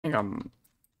I think I'm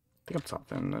top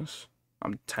 10 in this.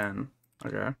 I'm 10.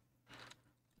 Okay.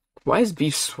 Why is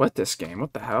Beef sweat this game?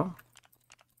 What the hell?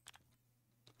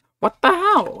 What the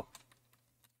hell?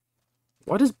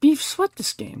 Why does Beef sweat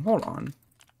this game? Hold on.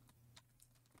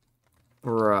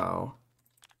 Bro.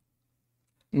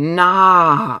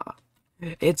 Nah.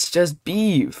 It's just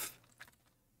beef.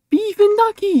 Beef and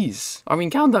duckies. I mean,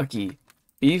 cow ducky.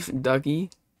 Beef ducky.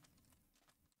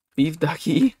 Beef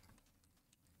ducky.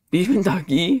 Beef and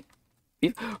ducky.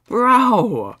 Beef.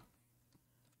 Bro.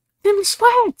 Them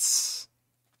sweats.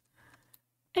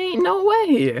 Ain't no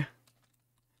way.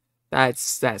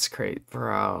 That's great,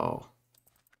 bro.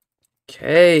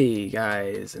 Okay,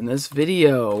 guys, in this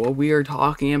video, what we are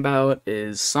talking about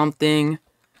is something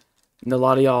that a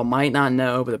lot of y'all might not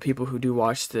know, but the people who do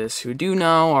watch this, who do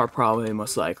know, are probably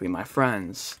most likely my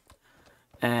friends.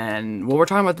 And what we're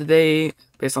talking about today,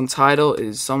 based on the title,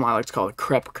 is something I like to call the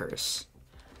Crep Curse.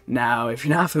 Now, if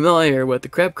you're not familiar with the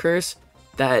Crep Curse,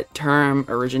 that term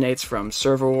originates from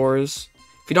Server Wars.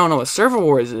 If you don't know what Server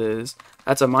Wars is,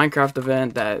 that's a Minecraft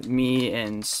event that me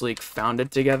and Sleek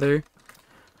founded together.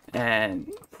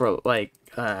 And for like,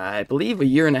 I believe a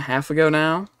year and a half ago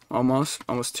now, almost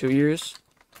 2 years.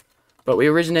 But we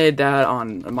originated that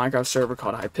on a Minecraft server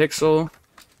called Hypixel.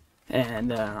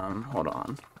 And, hold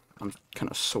on. I'm kind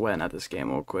of sweating at this game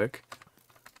real quick.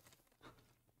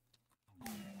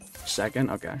 Second?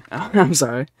 Okay. I'm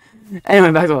sorry.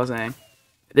 Anyway, back to what I was saying.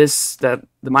 The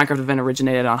Minecraft event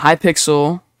originated on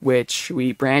Hypixel, which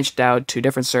we branched out to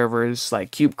different servers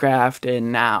like CubeCraft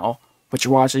and now, what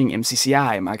you're watching,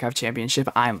 MCCI, Minecraft Championship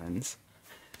Islands.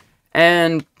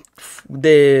 And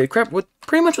pretty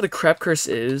much what the Crep Curse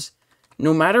is,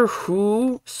 no matter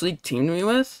who Sleek teamed me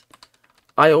with,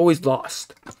 I always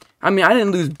lost. I mean, I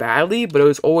didn't lose badly, but it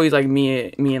was always like me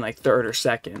in like third or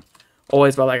second,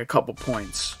 always by like a couple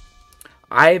points.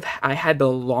 I had the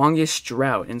longest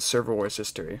drought in Server Wars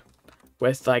history,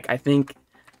 with like I think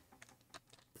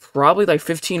probably like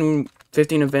 15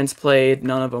 events played,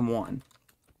 none of them won.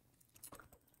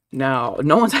 Now,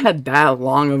 no one's had that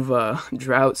long of a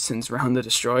drought since Round the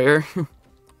Destroyer.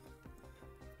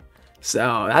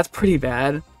 So, that's pretty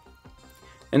bad.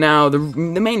 And now, the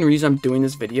main reason I'm doing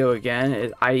this video again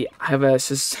is I have a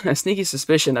sneaky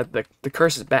suspicion that the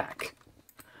curse is back.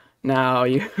 Now,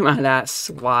 you might ask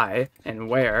why and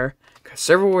where. Because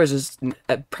Server Wars is,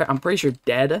 I'm pretty sure,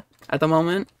 dead at the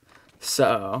moment.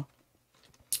 So,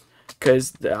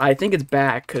 because I think it's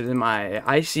back because in my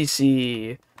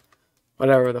ICC...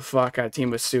 whatever the fuck, I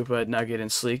teamed with Supa, Nugget,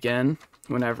 and Sleek in.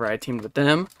 Whenever I teamed with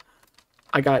them,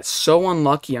 I got so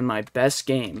unlucky on my best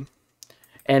game,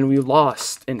 and we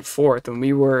lost in fourth, and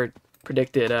we were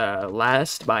predicted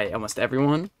last by almost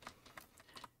everyone.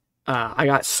 I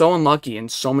got so unlucky in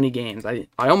so many games. I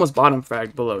almost bottom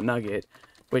fragged below Nugget,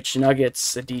 which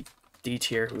Nugget's a D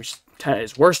tier, who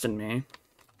is worse than me.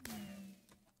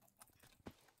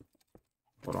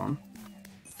 Hold on.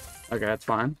 Okay, that's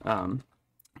fine.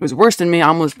 It was worse than me. I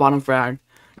almost bottom fragged.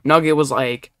 Nugget was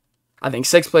like, I think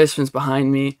 6 placements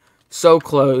behind me. So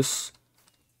close.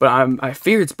 But I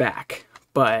fear it's back.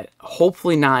 But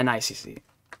hopefully not in ICC.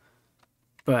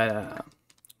 But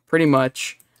pretty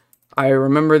much, I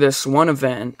remember this one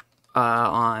event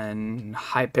on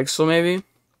Hypixel maybe.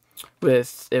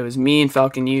 It was me and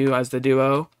Falcon U as the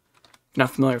duo. If you're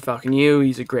not familiar with Falcon U,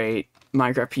 he's a great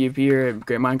Minecraft PvPer, a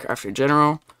great Minecrafter in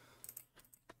general.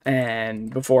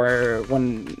 And before,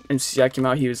 when MCCI came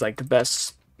out, he was like the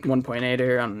best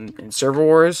 1.8er in Server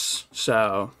Wars.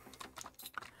 So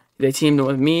they teamed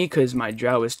with me because my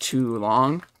drought was too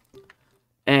long.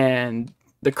 And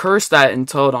the curse that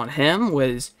entailed on him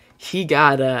was he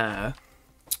got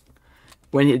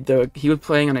when he was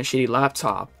playing on a shitty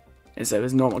laptop instead of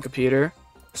his normal computer,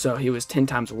 so he was 10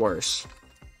 times worse.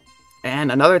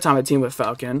 And another time I teamed with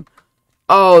Falcon.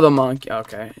 Oh, the monkey.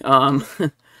 Okay.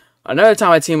 Another time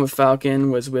I teamed with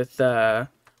Falcon was during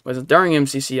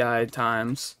MCCI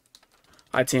times.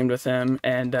 I teamed with him,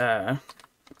 and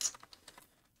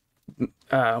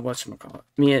whatchamacallit?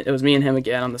 It was me and him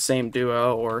again on the same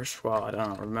duo, or well, I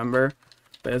don't remember,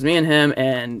 but it was me and him,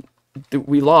 and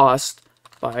we lost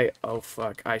by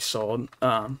I sold.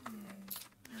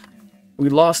 We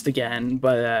lost again,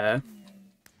 but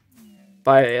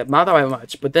by not that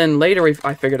much. But then later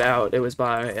I figured out it was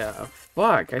by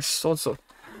I sold so.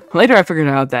 Later, I figured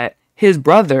out that his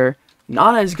brother,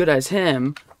 not as good as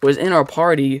him, was in our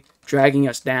party dragging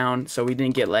us down, so we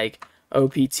didn't get, like,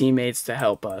 OP teammates to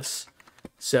help us.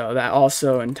 So that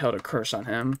also entailed a curse on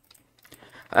him.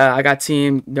 I got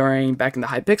teamed back in the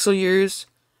Hypixel years.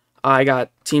 I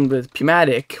got teamed with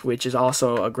Pumatic, which is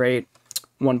also a great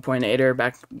 1.8er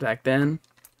back then.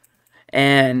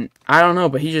 And I don't know,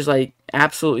 but he just like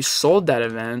absolutely sold that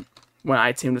event when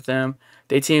I teamed with him.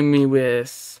 They teamed me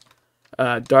with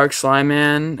Dark Slime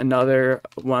Man, another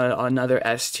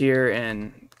S tier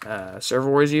in Server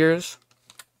Wars years.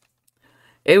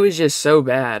 It was just so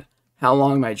bad how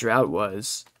long my drought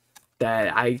was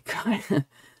that I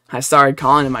started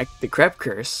calling it the Crep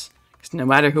Curse. 'Cause no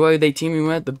matter who they teamed me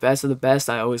with, the best of the best,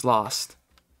 I always lost.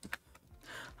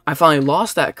 I finally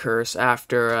lost that curse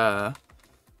after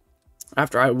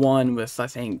I won with,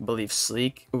 believe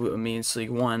Sleek. Me and Sleek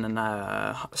won in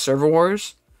Server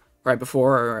Wars right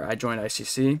before I joined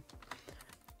ICC.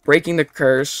 Breaking the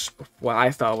curse, what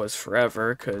I thought was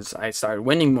forever, because I started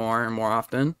winning more and more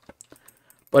often.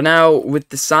 But now with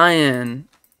the Cyan,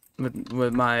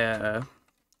 with my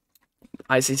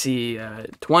ICC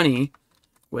 20,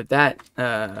 with that,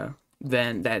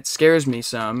 then that scares me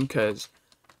some, because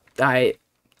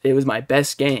it was my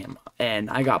best game, and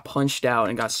I got punched out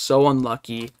and got so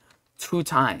unlucky 2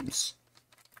 times.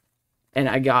 And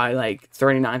I got like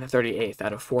 39th to 38th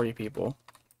out of 40 people.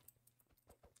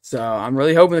 So I'm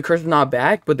really hoping the curse is not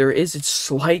back, but there is a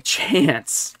slight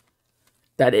chance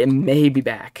that it may be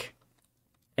back.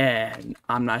 And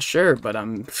I'm not sure, but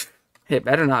it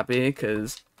better not be,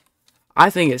 because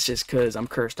I think it's just because I'm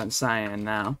cursed on Cyan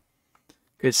now.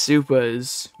 Because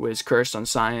Supas was cursed on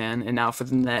Cyan, and now for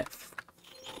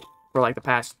like the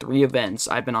past 3 events,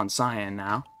 I've been on Cyan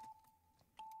now.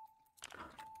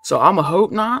 So I'm a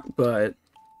hope not, but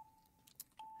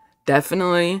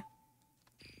definitely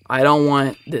I don't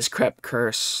want this Crep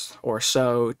Curse or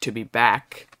so to be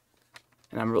back.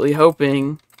 And I'm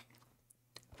hoping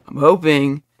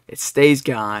it stays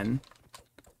gone.